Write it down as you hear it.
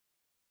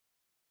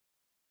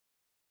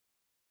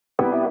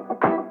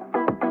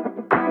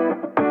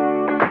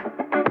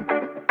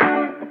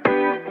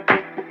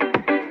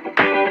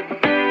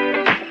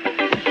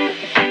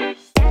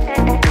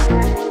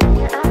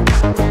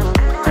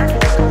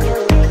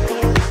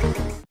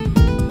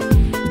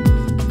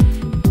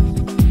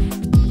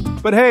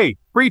But hey,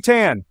 free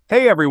tan!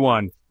 Hey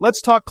everyone!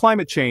 Let's talk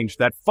climate change,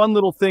 that fun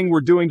little thing we're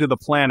doing to the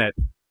planet.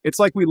 It's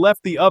like we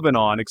left the oven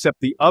on,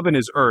 except the oven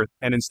is Earth,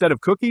 and instead of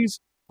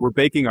cookies, we're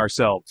baking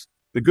ourselves.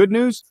 The good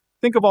news?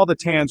 Think of all the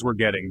tans we're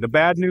getting. The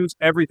bad news?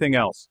 Everything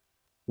else.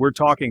 We're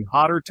talking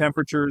hotter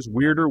temperatures,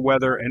 weirder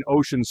weather, and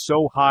oceans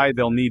so high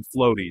they'll need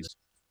floaties.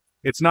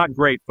 It's not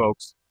great,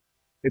 folks.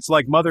 It's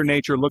like Mother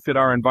Nature looked at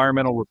our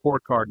environmental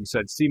report card and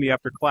said, "See me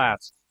after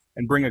class,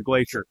 and bring a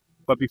glacier."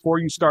 But before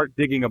you start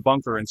digging a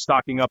bunker and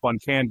stocking up on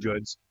canned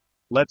goods,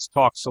 let's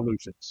talk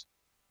solutions.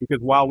 Because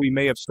while we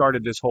may have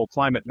started this whole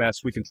climate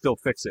mess, we can still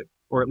fix it.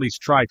 Or at least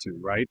try to,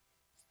 right?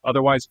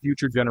 Otherwise,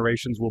 future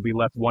generations will be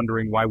left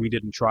wondering why we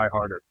didn't try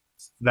harder.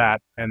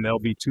 That, and they'll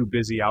be too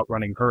busy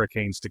outrunning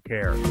hurricanes to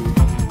care.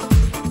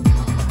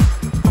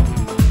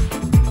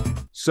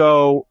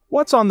 So,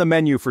 what's on the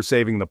menu for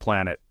saving the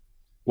planet?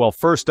 Well,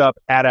 first up,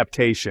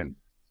 adaptation.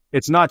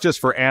 It's not just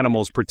for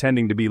animals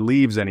pretending to be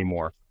leaves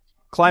anymore.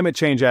 Climate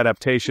change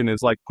adaptation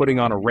is like putting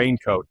on a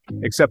raincoat,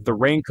 except the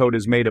raincoat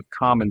is made of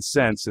common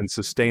sense and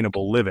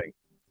sustainable living.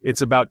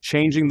 It's about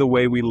changing the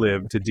way we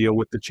live to deal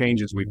with the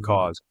changes we've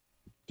caused.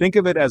 Think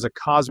of it as a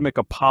cosmic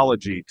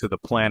apology to the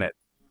planet.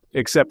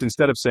 Except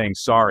instead of saying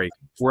sorry,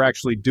 we're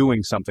actually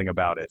doing something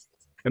about it.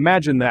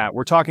 Imagine that.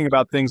 We're talking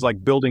about things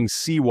like building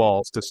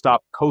seawalls to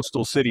stop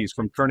coastal cities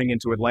from turning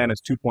into Atlantis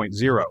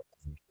 2.0,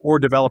 or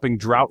developing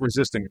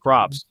drought-resistant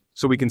crops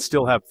so we can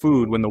still have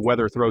food when the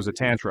weather throws a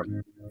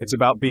tantrum. It's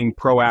about being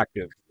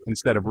proactive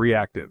instead of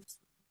reactive.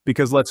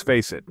 Because let's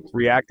face it,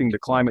 reacting to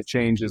climate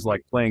change is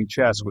like playing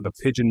chess with a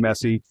pigeon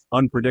messy,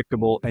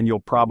 unpredictable, and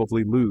you'll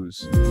probably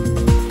lose.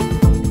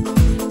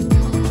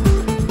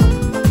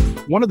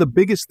 One of the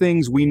biggest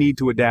things we need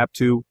to adapt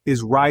to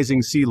is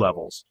rising sea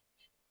levels.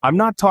 I'm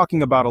not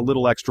talking about a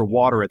little extra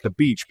water at the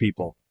beach,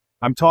 people.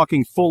 I'm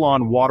talking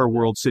full-on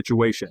Waterworld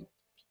situation.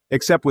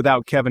 Except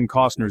without Kevin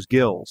Costner's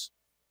gills.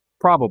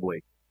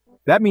 Probably.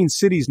 That means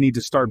cities need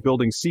to start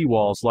building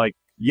seawalls like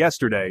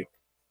yesterday.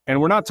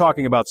 And we're not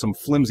talking about some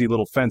flimsy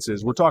little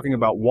fences, we're talking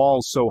about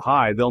walls so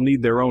high they'll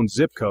need their own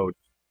zip code.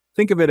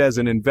 Think of it as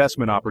an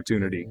investment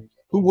opportunity.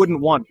 Who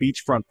wouldn't want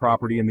beachfront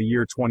property in the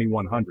year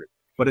 2100?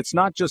 But it's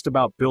not just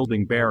about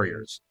building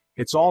barriers.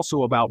 It's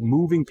also about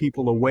moving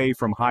people away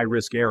from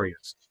high-risk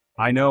areas.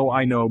 I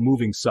know,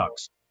 moving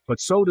sucks. But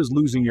so does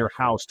losing your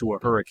house to a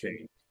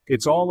hurricane.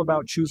 It's all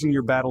about choosing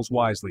your battles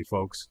wisely,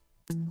 folks.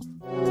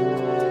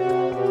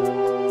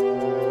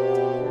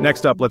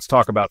 Next up, let's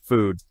talk about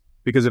food.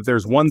 Because if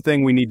there's one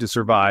thing we need to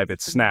survive,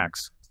 it's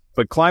snacks.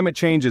 But climate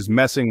change is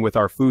messing with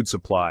our food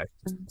supply.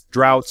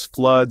 Droughts,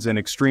 floods, and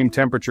extreme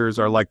temperatures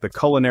are like the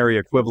culinary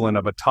equivalent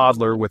of a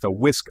toddler with a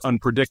whisk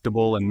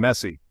unpredictable and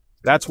messy.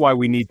 That's why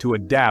we need to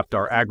adapt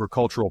our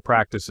agricultural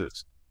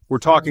practices. We're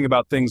talking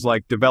about things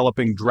like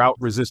developing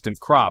drought-resistant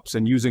crops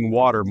and using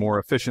water more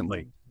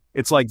efficiently.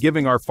 It's like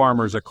giving our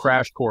farmers a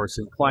crash course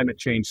in climate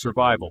change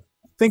survival.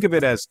 Think of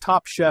it as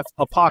Top Chef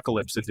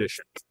Apocalypse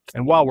Edition.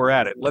 And while we're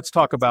at it, let's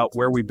talk about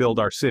where we build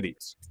our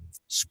cities.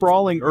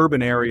 Sprawling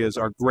urban areas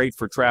are great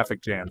for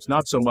traffic jams,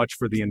 not so much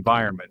for the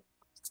environment.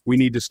 We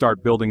need to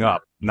start building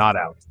up, not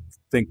out.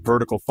 Think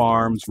vertical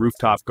farms,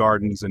 rooftop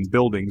gardens, and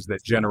buildings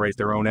that generate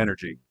their own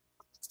energy.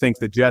 Think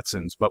the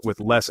Jetsons, but with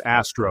less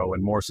astro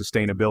and more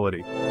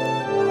sustainability.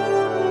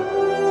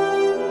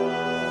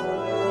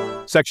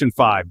 Section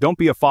 5. Don't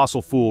be a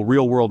fossil fool,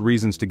 real-world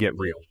reasons to get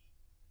real.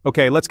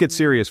 Okay, let's get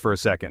serious for a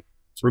second.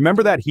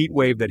 Remember that heat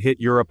wave that hit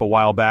Europe a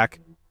while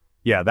back?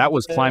 Yeah, that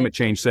was climate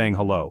change saying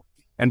hello.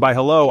 And by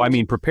hello, I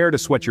mean prepare to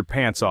sweat your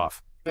pants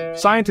off.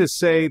 Scientists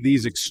say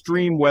these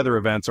extreme weather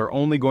events are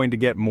only going to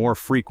get more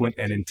frequent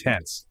and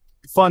intense.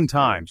 Fun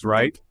times,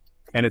 right?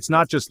 And it's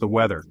not just the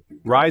weather.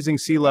 Rising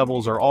sea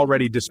levels are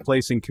already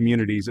displacing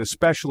communities,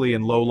 especially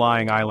in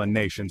low-lying island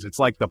nations. It's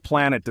like the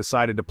planet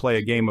decided to play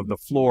a game of the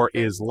floor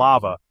is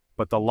lava,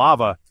 but the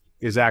lava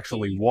is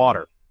actually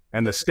water.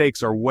 And the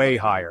stakes are way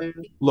higher.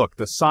 Look,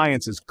 the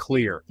science is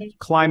clear.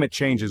 Climate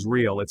change is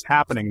real. It's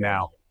happening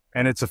now.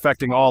 And it's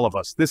affecting all of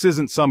us. This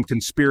isn't some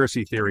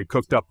conspiracy theory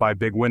cooked up by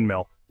Big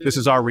Windmill. This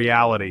is our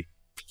reality.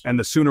 And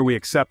the sooner we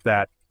accept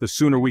that, the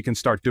sooner we can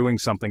start doing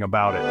something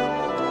about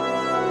it.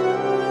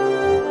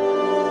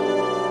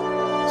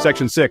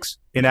 Section 6,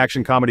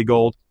 in-action comedy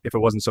gold, if it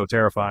wasn't so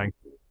terrifying.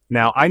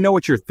 Now, I know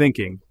what you're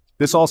thinking.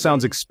 This all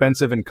sounds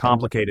expensive and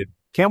complicated.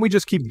 Can't we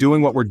just keep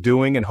doing what we're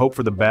doing and hope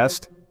for the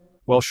best?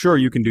 Well, sure,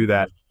 you can do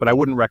that, but I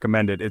wouldn't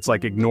recommend it. It's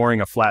like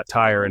ignoring a flat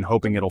tire and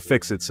hoping it'll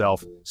fix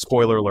itself.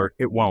 Spoiler alert,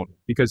 it won't.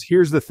 Because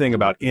here's the thing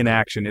about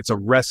inaction, it's a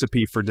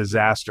recipe for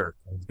disaster.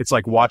 It's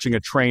like watching a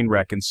train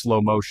wreck in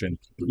slow motion.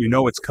 You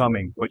know it's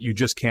coming, but you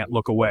just can't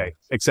look away.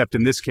 Except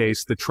in this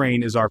case, the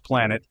train is our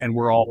planet and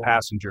we're all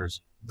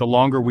passengers. The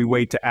longer we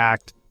wait to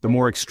act, the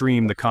more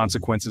extreme the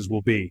consequences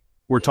will be.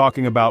 We're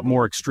talking about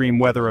more extreme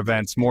weather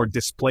events, more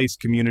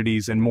displaced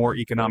communities, and more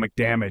economic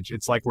damage.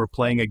 It's like we're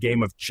playing a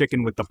game of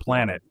chicken with the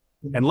planet.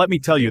 And let me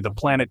tell you, the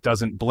planet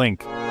doesn't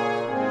blink.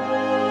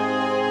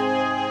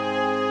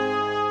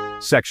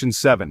 Section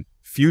 7.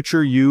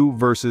 Future You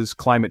versus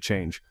Climate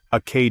Change. A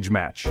cage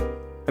match.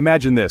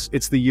 Imagine this,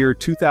 it's the year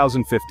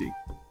 2050.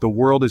 the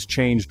world has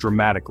changed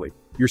dramatically.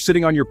 You're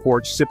sitting on your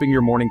porch sipping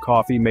your morning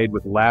coffee made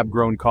with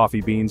lab-grown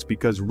coffee beans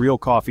because real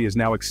coffee is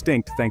now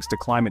extinct thanks to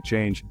climate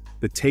change.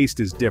 The taste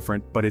is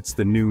different, but it's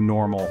the new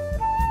normal.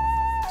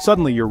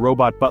 Suddenly your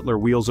robot butler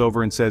wheels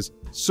over and says,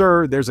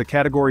 "Sir, there's a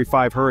Category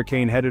 5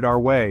 hurricane headed our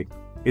way."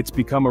 It's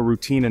become a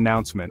routine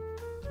announcement.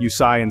 You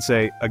sigh and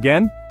say,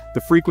 "Again?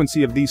 The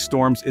frequency of these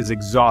storms is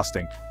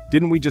exhausting.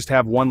 Didn't we just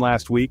have one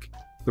last week?"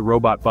 The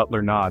robot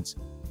butler nods.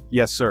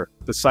 "Yes, sir.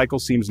 The cycle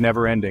seems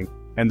never-ending,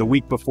 and the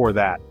week before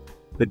that.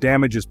 The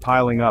damage is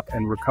piling up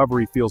and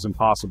recovery feels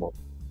impossible.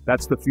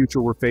 That's the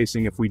future we're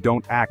facing if we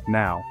don't act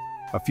now.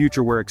 A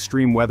future where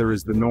extreme weather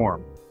is the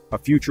norm. A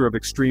future of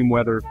extreme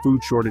weather,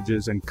 food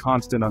shortages, and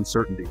constant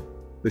uncertainty.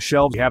 The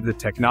shelves have the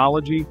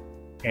technology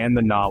and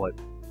the knowledge.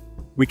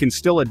 We can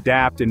still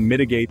adapt and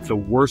mitigate the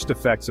worst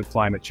effects of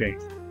climate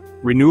change.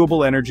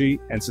 Renewable energy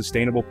and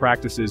sustainable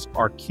practices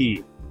are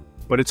key,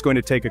 but it's going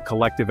to take a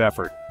collective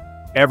effort.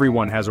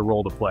 Everyone has a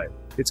role to play.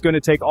 It's going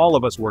to take all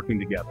of us working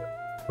together.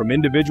 From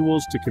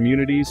individuals to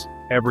communities,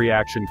 every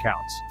action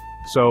counts.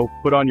 So,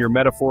 put on your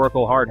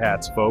metaphorical hard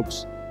hats,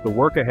 folks. The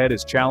work ahead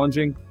is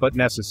challenging, but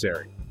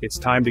necessary. It's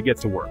time to get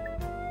to work.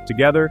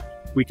 Together,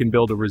 we can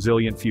build a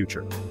resilient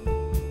future.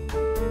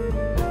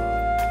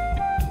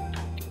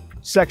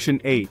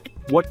 Section 8.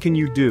 What can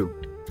you do,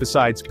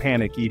 besides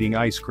panic eating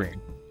ice cream?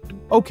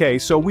 Okay,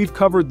 so we've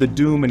covered the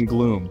doom and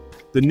gloom.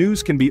 The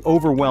news can be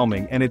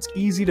overwhelming and it's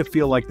easy to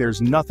feel like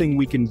there's nothing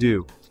we can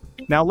do.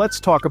 Now let's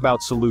talk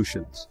about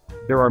solutions.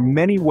 There are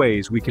many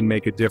ways we can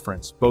make a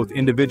difference, both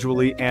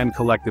individually and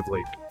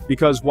collectively,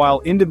 because while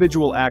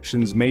individual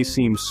actions may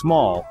seem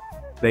small,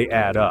 they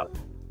add up.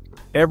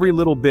 Every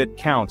little bit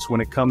counts when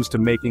it comes to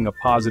making a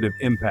positive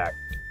impact.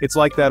 It's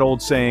like that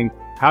old saying,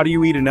 how do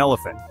you eat an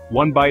elephant?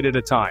 One bite at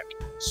a time.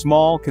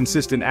 Small,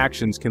 consistent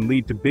actions can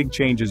lead to big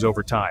changes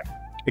over time.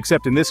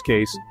 Except in this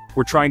case,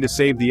 we're trying to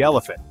save the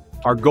elephant.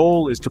 Our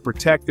goal is to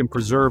protect and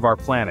preserve our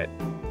planet.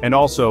 And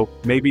also,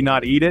 maybe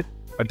not eat it.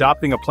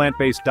 Adopting a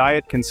plant-based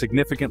diet can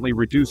significantly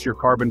reduce your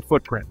carbon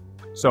footprint.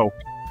 So,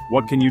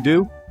 what can you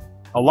do?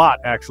 A lot,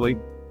 actually.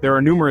 There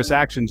are numerous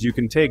actions you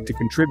can take to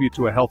contribute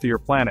to a healthier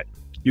planet.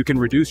 You can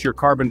reduce your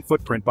carbon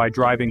footprint by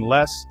driving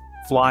less,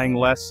 flying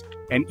less,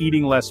 and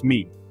eating less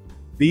meat.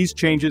 These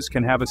changes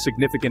can have a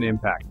significant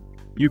impact.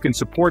 You can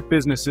support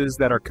businesses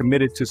that are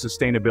committed to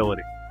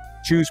sustainability.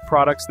 Choose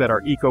products that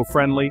are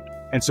eco-friendly,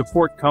 and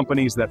support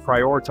companies that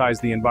prioritize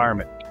the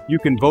environment. You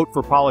can vote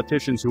for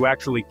politicians who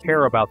actually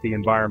care about the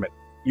environment.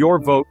 Your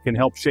vote can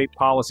help shape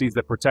policies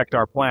that protect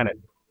our planet,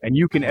 and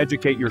you can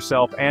educate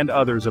yourself and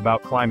others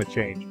about climate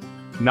change.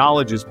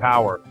 Knowledge is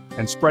power,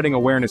 and spreading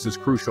awareness is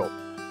crucial.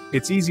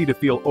 It's easy to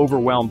feel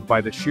overwhelmed by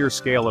the sheer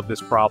scale of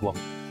this problem.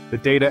 The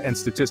data and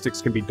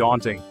statistics can be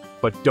daunting,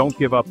 but don't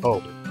give up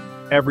hope.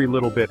 Every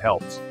little bit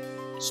helps.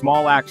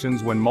 Small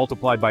actions, when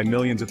multiplied by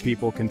millions of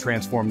people, can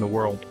transform the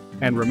world.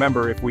 And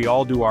remember, if we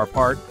all do our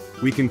part,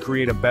 we can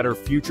create a better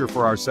future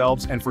for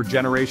ourselves and for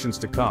generations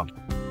to come.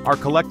 Our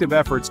collective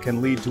efforts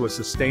can lead to a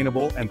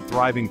sustainable and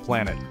thriving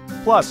planet.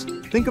 Plus,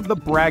 think of the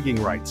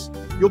bragging rights.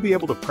 You'll be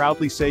able to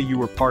proudly say you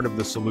were part of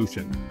the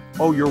solution.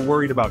 Oh, you're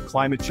worried about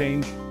climate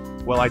change?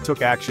 Well, I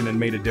took action and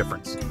made a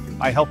difference.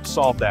 I helped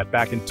solve that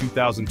back in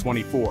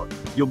 2024.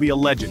 You'll be a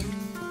legend.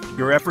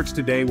 Your efforts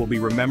today will be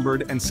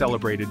remembered and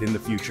celebrated in the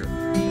future.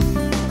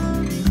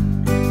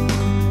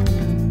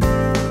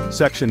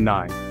 Section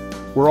 9.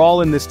 We're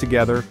all in this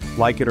together,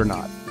 like it or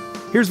not.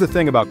 Here's the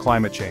thing about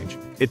climate change.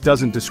 It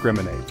doesn't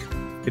discriminate.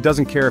 It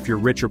doesn't care if you're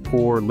rich or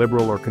poor,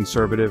 liberal or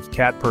conservative,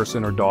 cat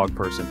person or dog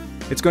person.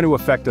 It's going to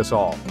affect us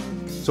all.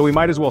 So we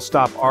might as well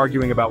stop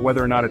arguing about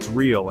whether or not it's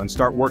real and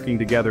start working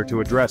together to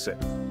address it.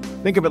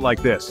 Think of it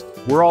like this.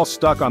 We're all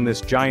stuck on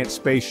this giant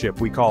spaceship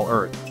we call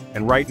Earth,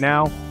 and right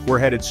now, we're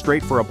headed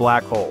straight for a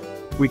black hole.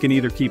 We can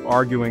either keep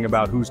arguing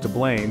about who's to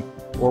blame,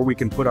 or we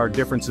can put our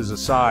differences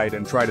aside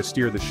and try to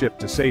steer the ship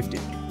to safety.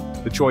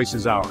 The choice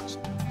is ours.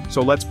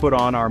 So let's put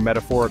on our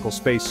metaphorical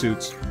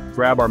spacesuits,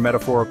 grab our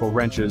metaphorical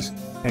wrenches,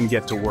 and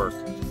get to work.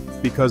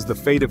 Because the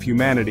fate of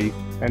humanity,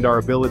 and our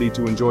ability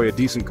to enjoy a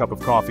decent cup of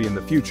coffee in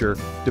the future,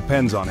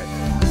 depends on it.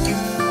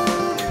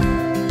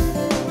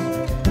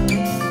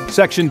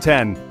 Section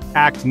 10.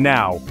 Act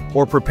now,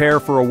 or prepare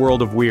for a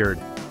world of weird.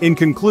 In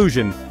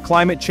conclusion,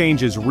 climate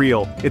change is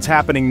real, it's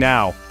happening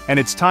now, and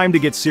it's time to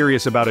get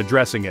serious about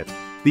addressing it.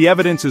 The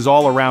evidence is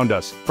all around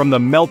us, from the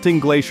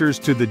melting glaciers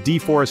to the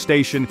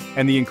deforestation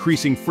and the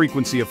increasing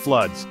frequency of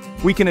floods.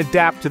 We can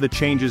adapt to the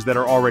changes that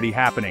are already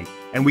happening,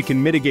 and we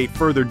can mitigate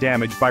further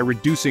damage by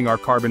reducing our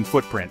carbon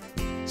footprint.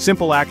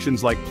 Simple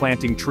actions like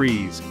planting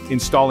trees,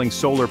 installing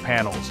solar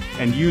panels,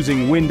 and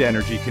using wind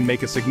energy can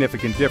make a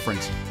significant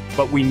difference.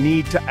 But we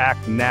need to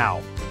act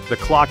now. The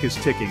clock is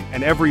ticking,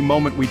 and every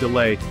moment we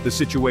delay, the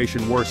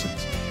situation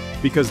worsens.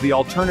 Because the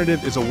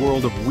alternative is a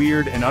world of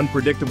weird and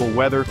unpredictable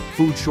weather,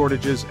 food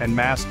shortages, and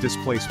mass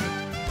displacement.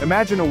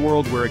 Imagine a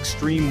world where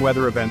extreme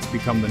weather events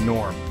become the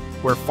norm,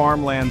 where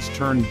farmlands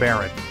turn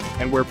barren,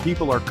 and where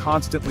people are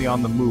constantly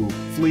on the move,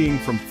 fleeing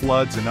from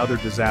floods and other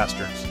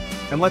disasters.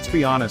 And let's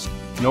be honest,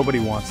 nobody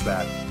wants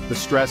that. The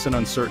stress and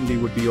uncertainty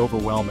would be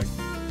overwhelming.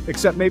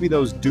 Except maybe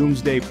those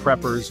doomsday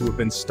preppers who have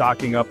been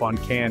stocking up on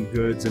canned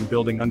goods and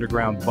building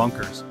underground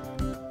bunkers.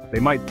 They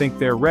might think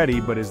they're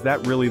ready, but is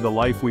that really the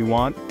life we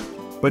want?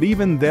 But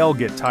even they'll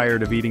get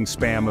tired of eating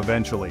spam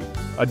eventually.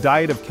 A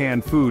diet of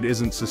canned food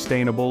isn't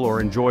sustainable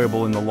or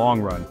enjoyable in the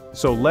long run,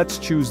 so let's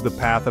choose the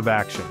path of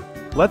action.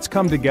 Let's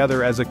come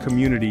together as a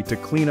community to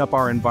clean up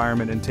our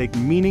environment and take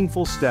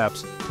meaningful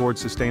steps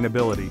towards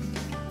sustainability.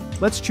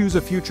 Let's choose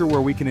a future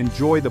where we can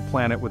enjoy the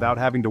planet without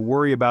having to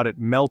worry about it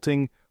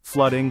melting,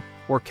 flooding,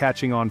 or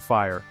catching on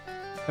fire.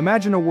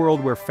 Imagine a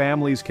world where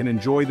families can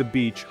enjoy the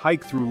beach,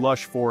 hike through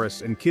lush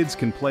forests, and kids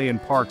can play in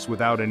parks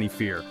without any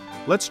fear.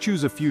 Let's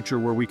choose a future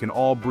where we can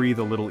all breathe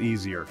a little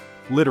easier.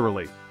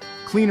 Literally.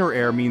 Cleaner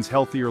air means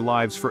healthier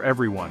lives for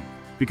everyone,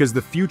 because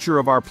the future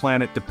of our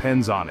planet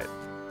depends on it.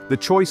 The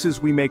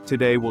choices we make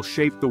today will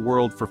shape the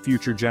world for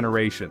future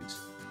generations.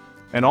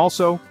 And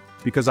also,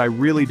 because I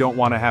really don't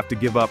want to have to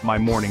give up my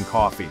morning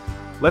coffee.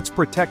 Let's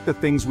protect the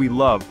things we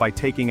love by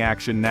taking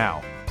action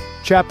now.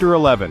 Chapter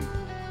 11.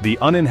 The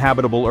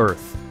Uninhabitable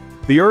Earth.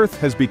 The Earth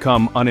has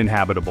become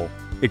uninhabitable.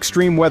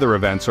 Extreme weather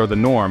events are the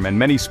norm and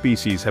many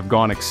species have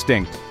gone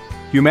extinct.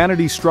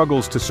 Humanity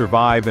struggles to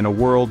survive in a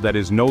world that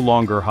is no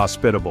longer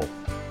hospitable.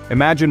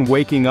 Imagine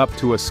waking up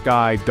to a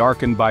sky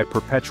darkened by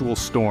perpetual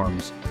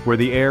storms, where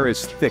the air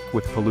is thick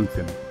with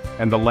pollution,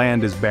 and the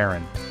land is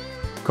barren.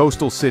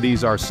 Coastal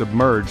cities are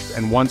submerged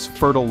and once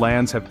fertile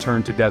lands have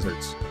turned to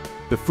deserts.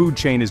 The food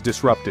chain is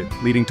disrupted,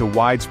 leading to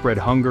widespread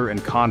hunger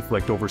and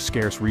conflict over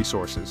scarce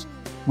resources.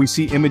 We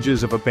see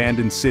images of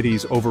abandoned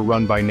cities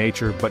overrun by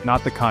nature, but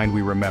not the kind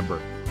we remember.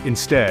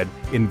 Instead,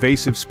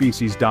 invasive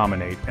species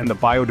dominate, and the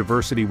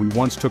biodiversity we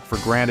once took for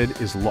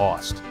granted is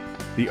lost.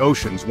 The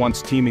oceans,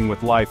 once teeming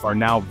with life, are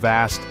now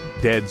vast,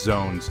 dead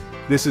zones.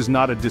 This is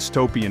not a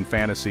dystopian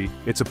fantasy,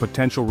 it's a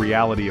potential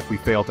reality if we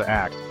fail to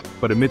act.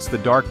 But amidst the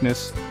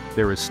darkness,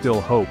 there is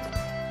still hope.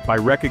 By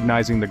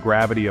recognizing the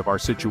gravity of our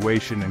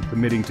situation and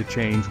committing to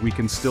change, we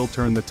can still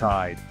turn the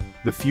tide.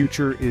 The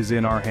future is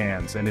in our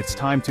hands, and it's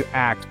time to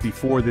act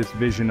before this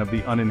vision of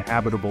the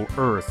uninhabitable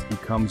Earth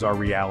becomes our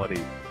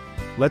reality.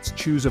 Let's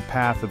choose a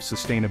path of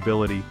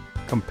sustainability,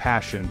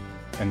 compassion,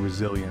 and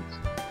resilience.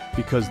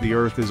 Because the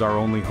Earth is our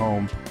only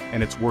home,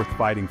 and it's worth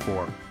fighting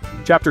for.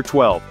 Chapter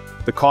 12.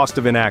 The Cost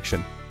of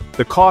Inaction.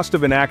 The cost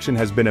of inaction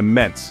has been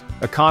immense.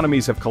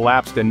 Economies have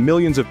collapsed and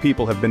millions of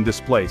people have been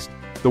displaced.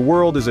 The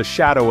world is a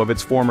shadow of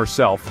its former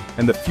self,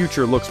 and the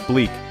future looks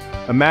bleak.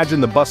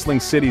 Imagine the bustling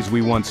cities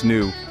we once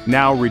knew,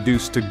 now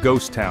reduced to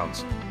ghost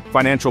towns.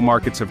 Financial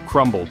markets have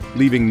crumbled,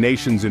 leaving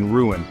nations in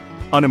ruin.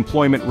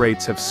 Unemployment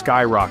rates have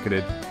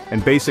skyrocketed,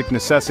 and basic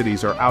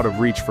necessities are out of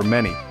reach for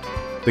many.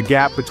 The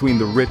gap between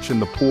the rich and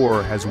the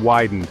poor has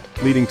widened,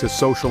 leading to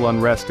social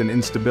unrest and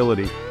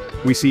instability.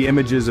 We see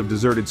images of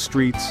deserted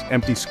streets,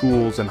 empty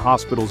schools, and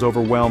hospitals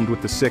overwhelmed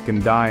with the sick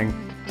and dying.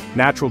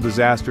 Natural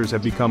disasters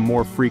have become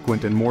more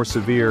frequent and more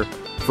severe,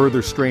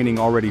 further straining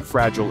already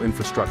fragile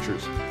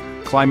infrastructures.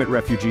 Climate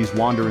refugees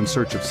wander in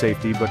search of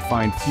safety but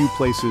find few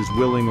places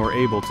willing or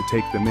able to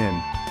take them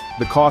in.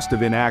 The cost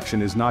of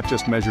inaction is not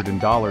just measured in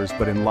dollars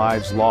but in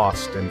lives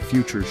lost and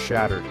futures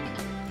shattered.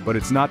 But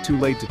it's not too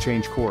late to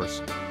change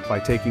course. By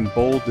taking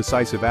bold,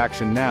 decisive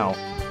action now,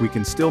 we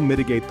can still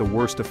mitigate the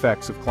worst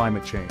effects of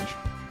climate change.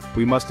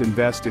 We must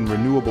invest in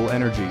renewable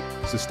energy,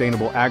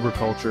 sustainable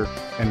agriculture,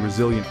 and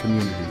resilient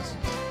communities.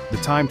 The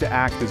time to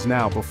act is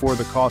now before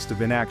the cost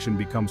of inaction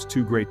becomes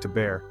too great to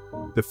bear.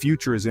 The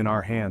future is in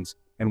our hands,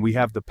 and we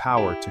have the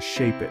power to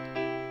shape it.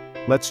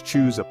 Let's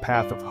choose a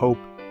path of hope,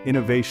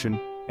 innovation,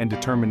 and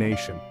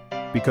determination,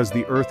 because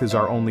the Earth is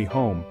our only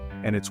home,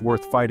 and it's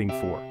worth fighting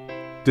for.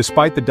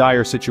 Despite the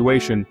dire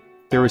situation,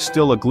 there is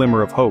still a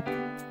glimmer of hope.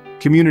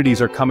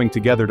 Communities are coming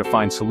together to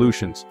find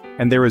solutions,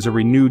 and there is a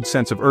renewed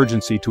sense of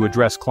urgency to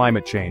address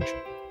climate change.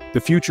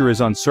 The future is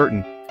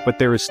uncertain, but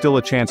there is still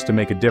a chance to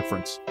make a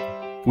difference.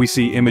 We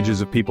see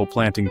images of people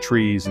planting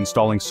trees,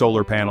 installing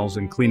solar panels,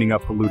 and cleaning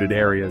up polluted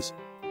areas.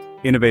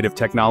 Innovative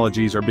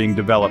technologies are being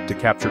developed to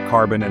capture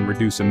carbon and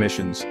reduce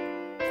emissions.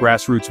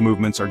 Grassroots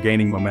movements are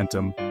gaining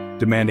momentum,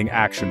 demanding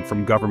action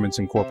from governments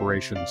and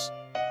corporations.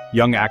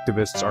 Young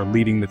activists are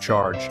leading the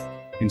charge,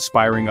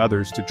 inspiring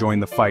others to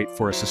join the fight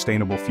for a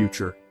sustainable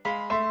future.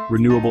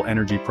 Renewable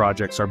energy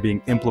projects are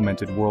being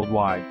implemented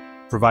worldwide,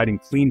 providing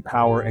clean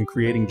power and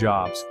creating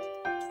jobs.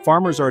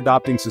 Farmers are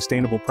adopting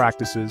sustainable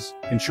practices,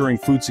 ensuring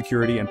food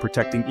security and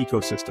protecting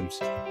ecosystems.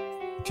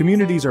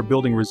 Communities are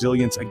building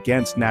resilience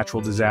against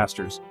natural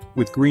disasters,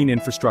 with green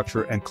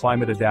infrastructure and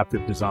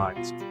climate-adaptive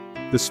designs.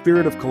 The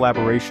spirit of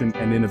collaboration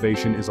and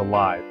innovation is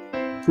alive,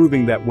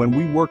 proving that when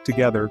we work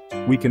together,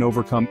 we can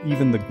overcome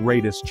even the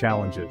greatest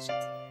challenges.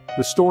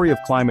 The story of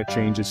climate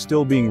change is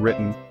still being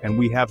written, and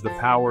we have the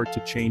power to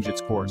change its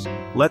course.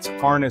 Let's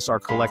harness our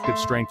collective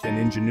strength and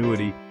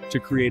ingenuity to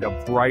create a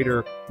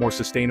brighter, more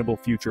sustainable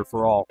future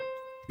for all.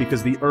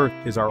 Because the Earth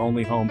is our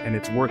only home, and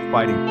it's worth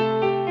fighting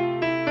for.